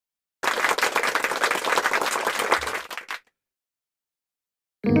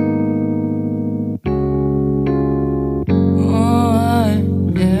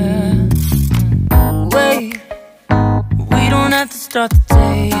start the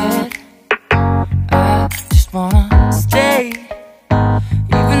day yet. I just wanna stay,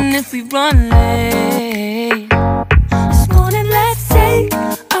 even if we run late. This morning let's take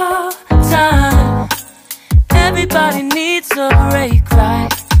our time. Everybody needs a break,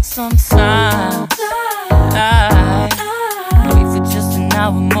 right? Sometimes I wait for just an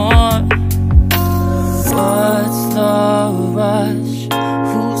hour more. What's the rush?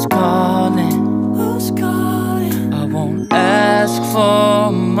 Who's calling? Who's calling? I won't ask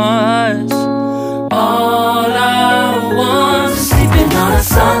for much. All I want is sleeping on a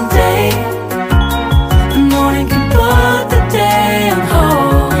Sunday. The morning can put the day on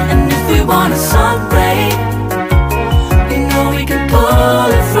hold. And if we want a sun ray, we know we can pull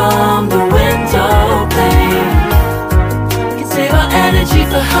it from the window pane. We can save our energy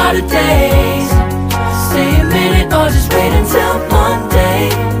for harder days. Stay a minute or just wait until Monday.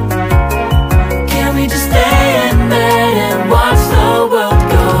 Can we just stay in bed and watch the world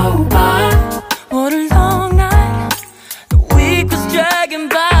go by? What a long night, the week was dragging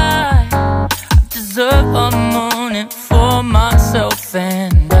by. I deserve a moment for myself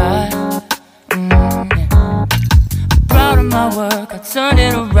and I. I'm proud of my work, I turned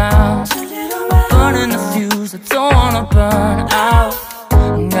it around. Burning the fuse, I don't wanna burn out.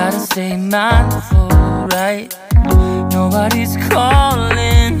 Gotta stay mindful, right? Nobody's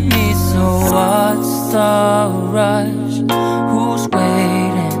calling me, so what's the rush? Who's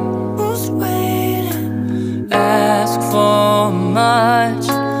waiting? Who's waiting? Ask for much.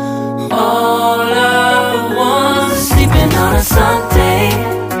 All I want is sleeping on a Sunday.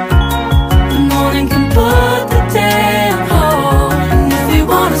 The morning can put the day on hold. And if we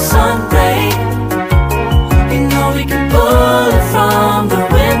want a sun ray, you know we can pull it from the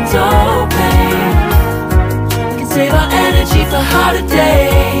window pane. We can save our energy for harder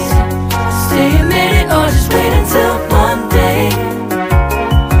days. Stay a minute or just wait until Monday.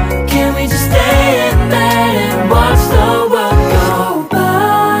 Can we just stay in bed and watch the world go by?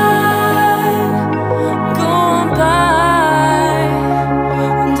 Go on by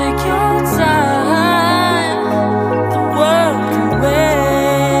and take your time. The world can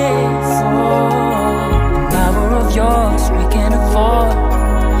wait for an hour of yours we can afford.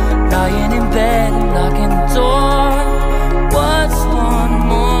 Lying in bed and locking the door. What's one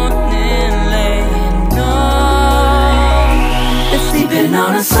morning laying up? It's sleeping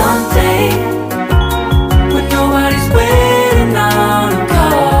on a Sunday when nobody's waiting on a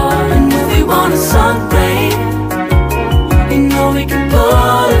call. And if we want a sun ray, you know we can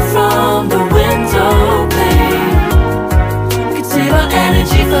pull it from the window pane. We can save our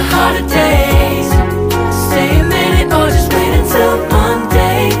energy for harder days. Stay a minute or just wait until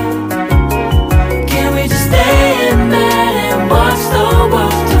Monday. Can we just stay in bed and watch the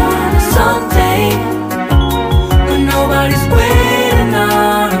world turn to Sunday when nobody's waiting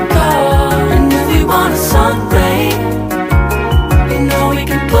on a call? And if we want a sun ray, you know we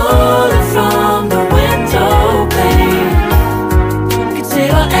can pull it from the window pane. We can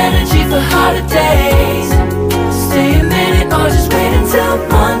save our energy for harder days. Stay a minute or just wait until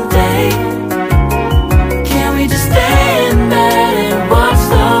Monday. Can we just stay in bed and watch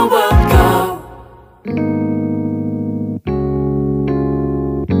the world go?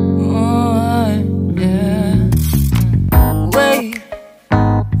 Oh, yeah. Wait,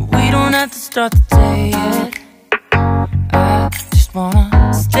 we don't have to start the day yet. I just wanna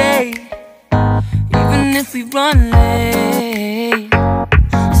stay, even if we run late.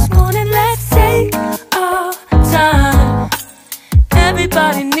 This morning let's take our time.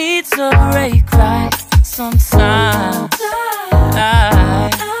 Everybody needs a break, right? Sometimes I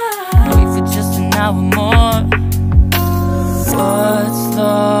wait for just an hour more. What's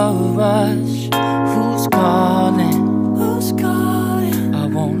the rush? Who's calling? Who's calling? I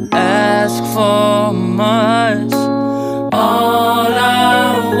won't ask for much. All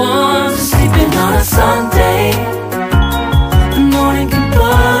I want is sleeping on a Sunday. The morning can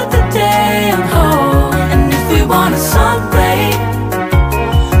put the day on hold. And if we want a sun ray,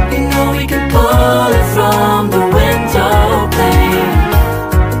 you know we can pull it from the window pane.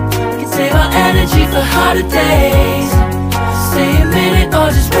 We can save our energy for harder days. Stay a minute or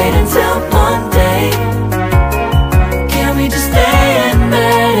just wait until Monday. Can we just stay in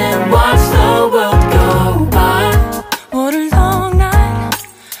bed and watch the world go by? What a long night,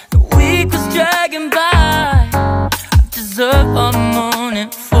 the week was dragging by. I deserve a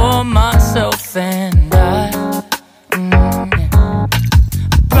moment for myself and I.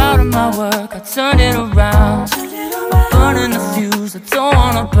 Proud of my work, I turned it around. Burning the fuse, I don't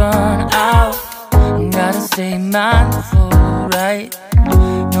wanna burn out. Gotta stay mindful, right?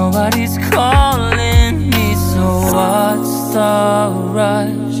 Nobody's calling me, so what's the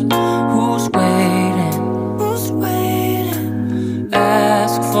rush? Who's waiting? Who's waiting?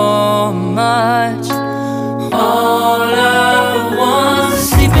 Ask for much. All I want is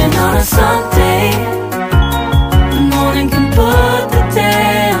sleeping on a Sunday. The morning can put the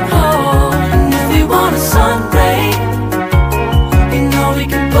day on hold. And if we want a sun ray, you know we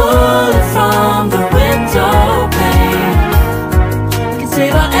can pull it from the window pane. We can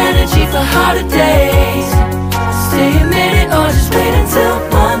save our energy for harder days. Stay a minute or just wait until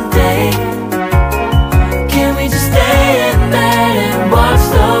Monday. Can we just stay in bed and watch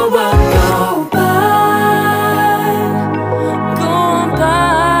the world go by? Go on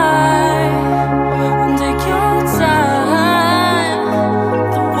by and take your time.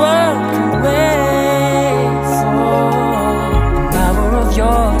 The world can wait for an hour of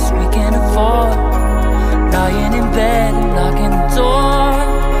yours we can afford. Lying in bed and locking the door.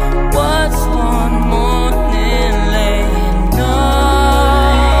 What's one morning laying up?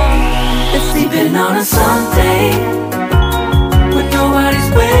 It's sleeping on a Sunday when nobody's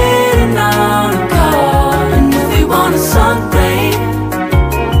waiting on a call. And if we want a sun ray,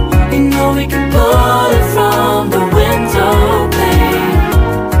 you know we can pull it from the window pane.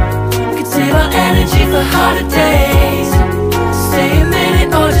 We can save our energy for harder days. Stay a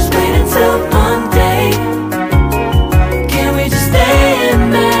minute or just wait until Monday. Can we just stay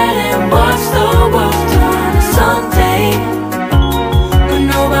in bed and watch the world turn to Sunday when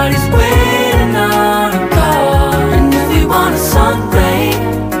nobody's waiting on a call? And if we want a sun ray,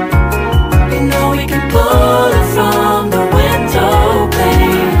 you know we can pull it from the window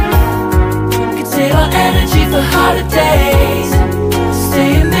pane. We can save our energy for harder days.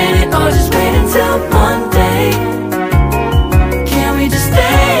 Stay a minute or just wait until Monday. Can we just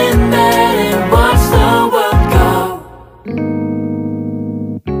stay in bed and watch the world go?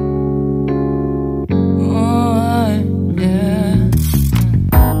 Oh, yeah.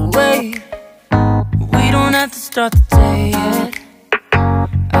 Wait, we don't have to start the day yet.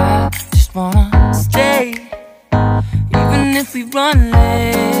 I just wanna stay, even if we run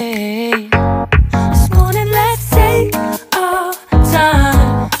late. This morning, let's take our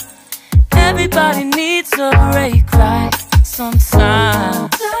time. Everybody needs a break, right?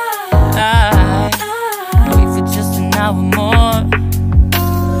 Sometimes I wait for just an hour more.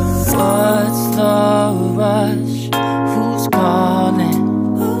 What's the rush? Who's calling?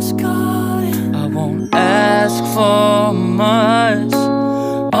 Who's calling? I won't ask for much.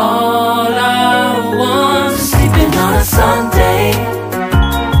 All I want is sleeping on a Sunday.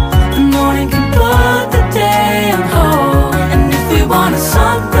 The morning can put the day on hold. And if we want a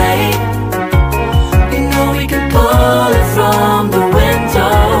sun ray, you know we can pull it from the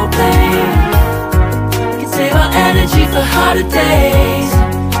window pane. We can save our energy for harder days.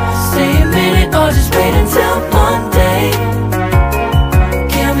 Stay a minute or just wait until Monday.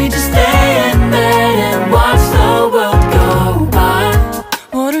 Can we just stay in bed and watch the world go by?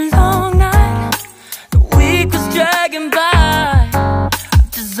 What a long night, the week was dragging by. I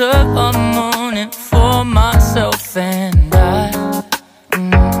deserve a moment for myself and I.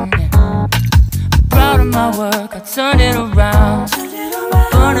 Proud of my work, I turned it around.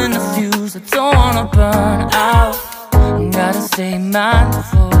 Burning the fuse, I don't wanna burn out. Gotta stay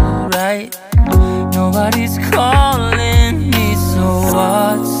mindful, right? Nobody's calling me, so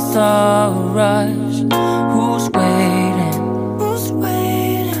what's the rush? Who's waiting? Who's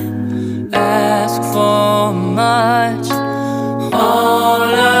waiting? Ask for much. All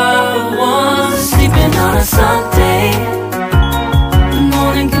I want is sleeping on a Sunday. The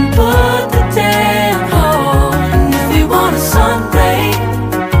morning can put the day on hold. And if we want a sun ray,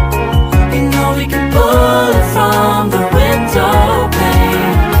 you know we can pull it from the window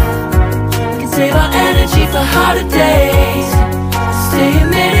pane. We can save our energy for harder days. Stay a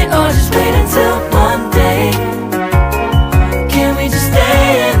minute or just wait until Monday. Can we just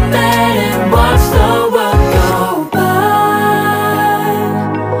stay in bed and watch the world go by?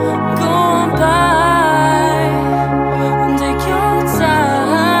 Go on by and take your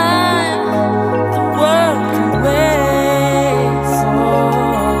time. The world can wait for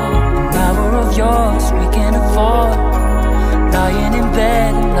an hour of yours we can afford. Lying in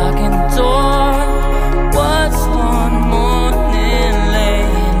bed and locking the door. What's one morning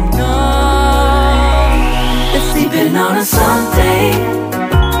laying up? It's sleeping on a Sunday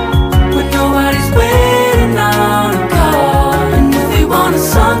when nobody's waiting on a call. And if we want a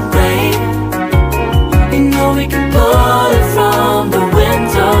sun ray, you know we can pull it from the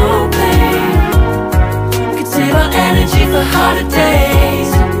window pane. We can save our energy for harder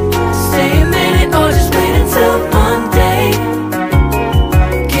days. Stay a minute or just wait until Monday.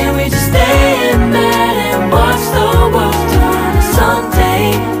 Can we just stay in bed and watch the world turn to sun?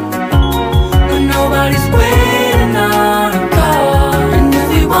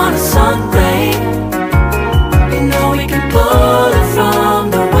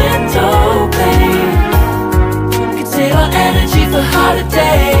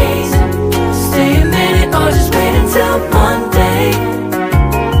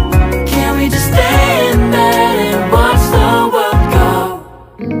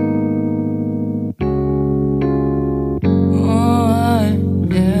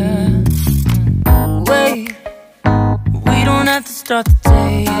 start the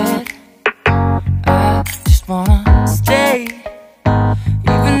day yet. I just wanna stay,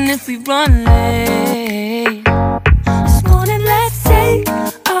 even if we run late. This morning let's take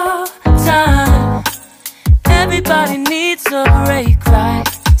our time. Everybody needs a break, right?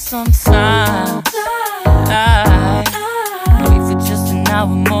 Sometimes I wait for just an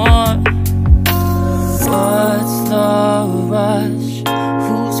hour more. What's the rush?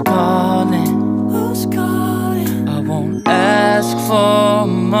 Who's calling? Who's calling? I won't ask for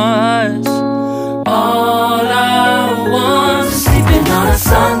much. All I want is sleeping on a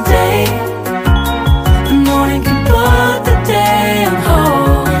Sunday. The morning can put the day on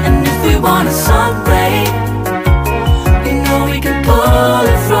hold. And if we want a sun ray, we know we can pull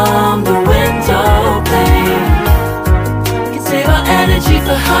it from the window pane. We can save our energy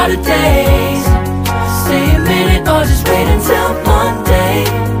for harder days. Stay a minute or just wait until Monday.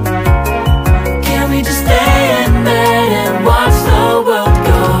 Can we just stay in bed and watch the world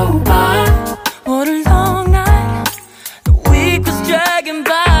go by? What a long night, the week was dragging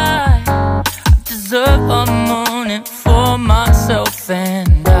by. I deserve a morning for myself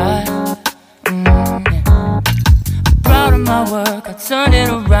and I. I'm proud of my work, I turned it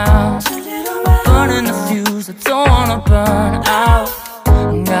around. I'm burning the fuse, I don't wanna burn out.